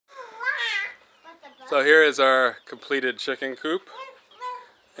So here is our completed chicken coop,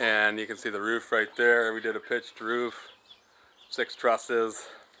 and you can see the roof right there. We did a pitched roof, 6 trusses.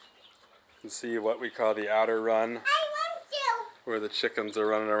 You can see what we call the outer run, where the chickens are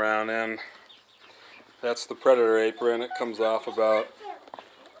running around in. That's the predator apron. It comes off about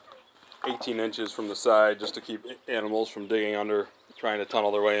 18 inches from the side just to keep animals from digging under, trying to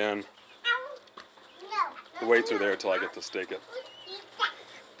tunnel their way in. The weights are there until I get to stake it.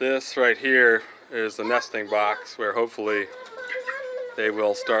 This right here is the nesting box where hopefully they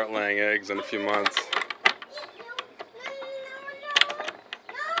will start laying eggs in a few months.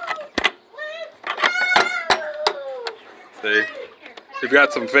 See, we've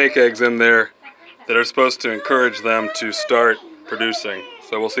got some fake eggs in there that are supposed to encourage them to start producing.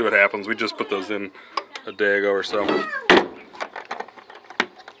 So we'll see what happens. We just put those in a day ago or so.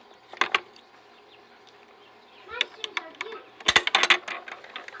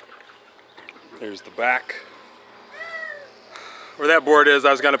 There's the back. Where that board is,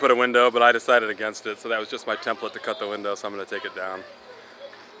 I was going to put a window, but I decided against it, so that was just my template to cut the window, so I'm going to take it down.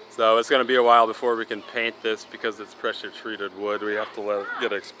 So it's going to be a while before we can paint this because it's pressure treated wood. We have to let it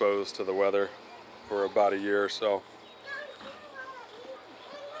get exposed to the weather for about a year or so.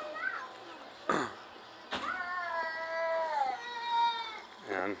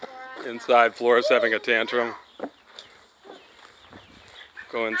 And inside, Flora's having a tantrum.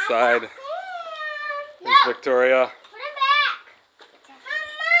 Go inside. There's Victoria.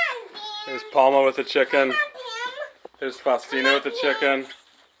 There's Palma with the chicken. There's Faustina with the chicken.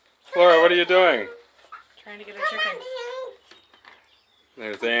 Flora, what are you doing? Trying to get her chicken.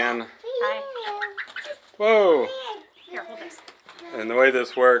 There's Anne. Hi. Whoa! Here, hold this. And the way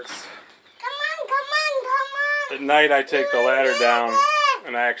this works, at night I take the ladder down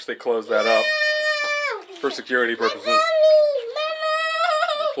and I actually close that up for security purposes.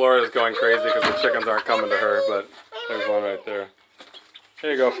 Flora's going crazy because the chickens aren't coming to her, but there's one right there.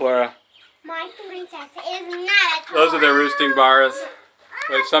 Here you go, Flora. My princess is not a Those are their roosting bars.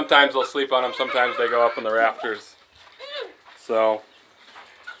 Like, sometimes they'll sleep on them, sometimes they go up in the rafters. So,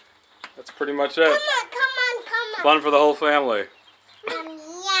 that's pretty much it. Come on. Fun for the whole family. Yeah.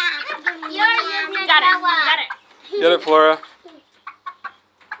 You got it. Get it, Flora?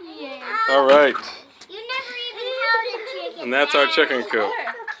 Yeah. All right. You never even held a chicken. And that's our chicken coop.